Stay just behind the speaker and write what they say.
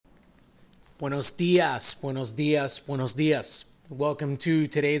Buenos dias, buenos dias, buenos dias. Welcome to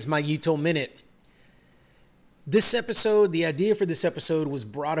today's Mayito Minute. The idea for this episode was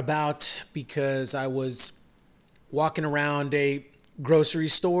brought about because I was walking around a grocery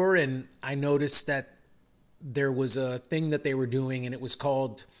store and I noticed that there was a thing that they were doing and it was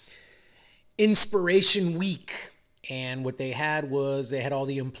called Inspiration Week. And what they had was they had all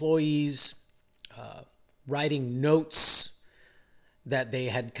the employees writing notes that they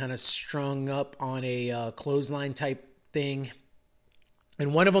had kind of strung up on a clothesline type thing.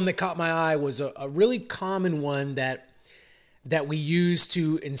 And one of them that caught my eye was a really common one that we use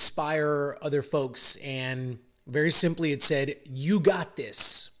to inspire other folks. And very simply it said, "You got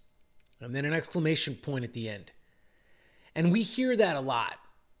this." And then an exclamation point at the end. And we hear that a lot.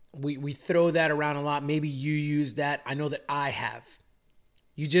 We throw that around a lot. Maybe you use that. I know that I have.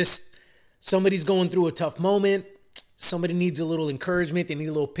 Somebody's going through a tough moment. Somebody needs a little encouragement. They need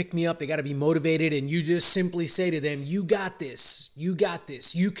a little pick-me-up. They got to be motivated. And you just simply say to them, "You got this. You got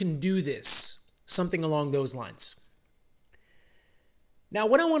this. You can do this." Something along those lines. Now,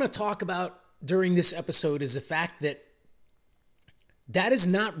 what I want to talk about during this episode is the fact that is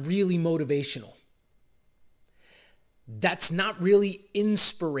not really motivational. That's not really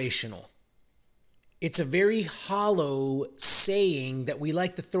inspirational. It's a very hollow saying that we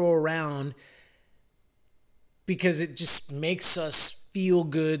like to throw around because it just makes us feel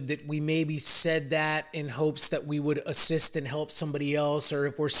good that we maybe said that in hopes that we would assist and help somebody else. Or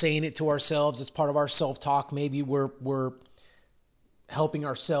if we're saying it to ourselves as part of our self-talk, maybe we're helping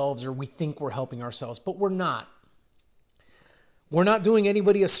ourselves, or we think we're helping ourselves, but we're not. We're not doing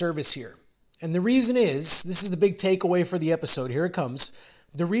anybody a service here. And the reason is, this is the big takeaway for the episode. Here it comes.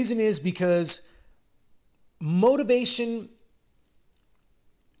 The reason is because motivation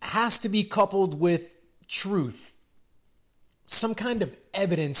has to be coupled with truth, some kind of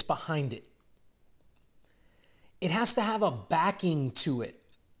evidence behind it. It has to have a backing to it,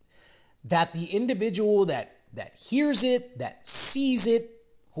 that the individual that hears it, that sees it,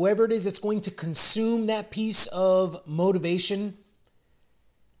 whoever it is that's going to consume that piece of motivation,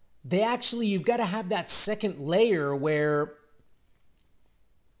 you've got to have that second layer where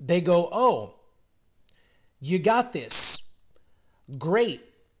they go, "Oh, you got this. Great.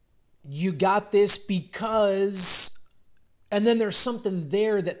 You got this because," and then there's something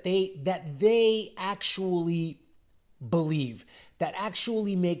there that they actually believe, that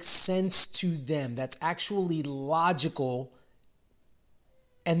actually makes sense to them, that's actually logical,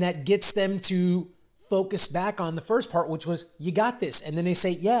 and that gets them to focus back on the first part, which was, "You got this." And then they say,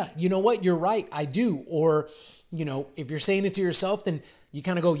 "Yeah, you know what? You're right. I do." Or, if you're saying it to yourself, then you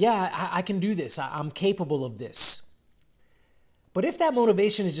kind of go, "Yeah, I can do this. I'm capable of this." But if that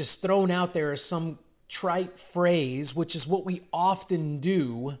motivation is just thrown out there as some trite phrase, which is what we often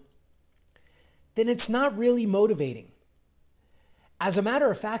do, then it's not really motivating. As a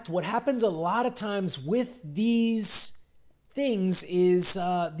matter of fact, what happens a lot of times with these things is,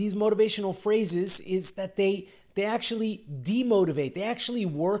 these motivational phrases, is that they actually demotivate. They actually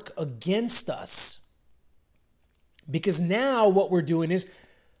work against us. Because now what we're doing is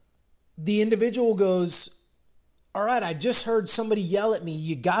the individual goes, "All right, I just heard somebody yell at me,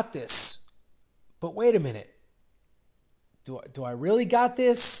 'You got this.' But wait a minute. Do I really got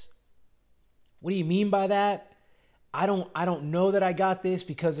this? What do you mean by that? I don't know that I got this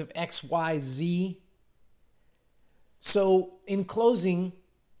because of X, Y, Z." So in closing,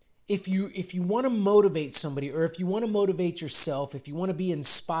 if you want to motivate somebody, or if you want to motivate yourself, if you want to be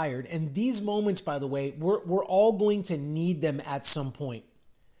inspired, and these moments, by the way, we're all going to need them at some point.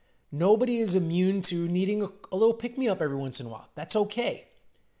 Nobody is immune to needing a little pick-me-up every once in a while. That's okay.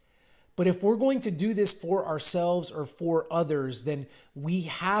 But if we're going to do this for ourselves or for others, then we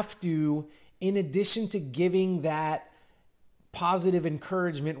have to, in addition to giving that positive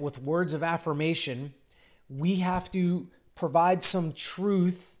encouragement with words of affirmation, we have to provide some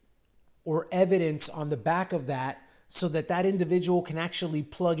truth or evidence on the back of that, so that individual can actually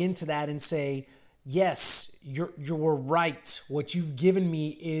plug into that and say, "Yes, you're right. What you've given me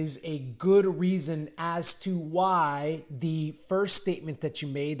is a good reason as to why the first statement that you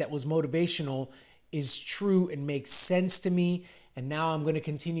made that was motivational is true and makes sense to me. And now I'm going to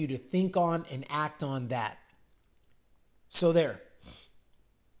continue to think on and act on that." So there.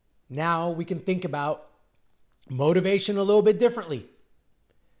 Now we can think about motivation a little bit differently,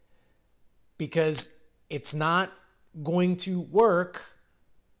 because it's not going to work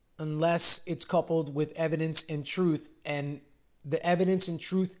unless it's coupled with evidence and truth. And the evidence and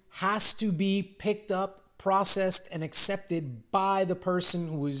truth has to be picked up, processed, and accepted by the person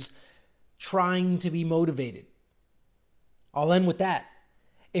who is trying to be motivated. I'll end with that.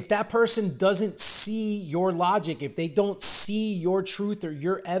 If that person doesn't see your logic, if they don't see your truth or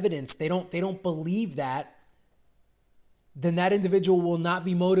your evidence, they don't believe that, then that individual will not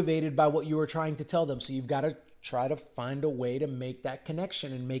be motivated by what you are trying to tell them. So you've got to try to find a way to make that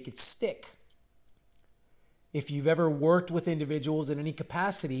connection and make it stick. If you've ever worked with individuals in any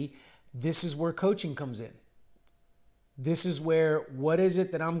capacity, this is where coaching comes in. This is where, what is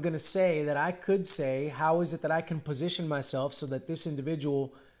it that I'm going to say that I could say? How is it that I can position myself so that this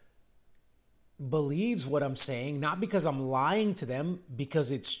individual believes what I'm saying, not because I'm lying to them,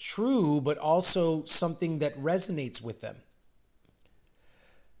 because it's true, but also something that resonates with them.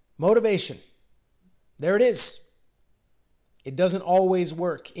 Motivation. There it is. It doesn't always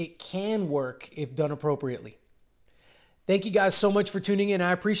work. It can work if done appropriately. Thank you guys so much for tuning in.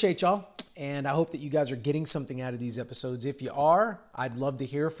 I appreciate y'all, and I hope that you guys are getting something out of these episodes. If you are, I'd love to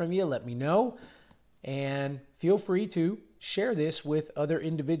hear from you. Let me know, and feel free to share this with other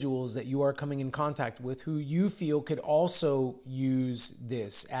individuals that you are coming in contact with who you feel could also use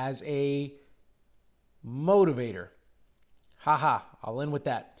this as a motivator. Haha, I'll end with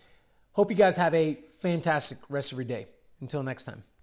that. Hope you guys have a fantastic rest of your day. Until next time.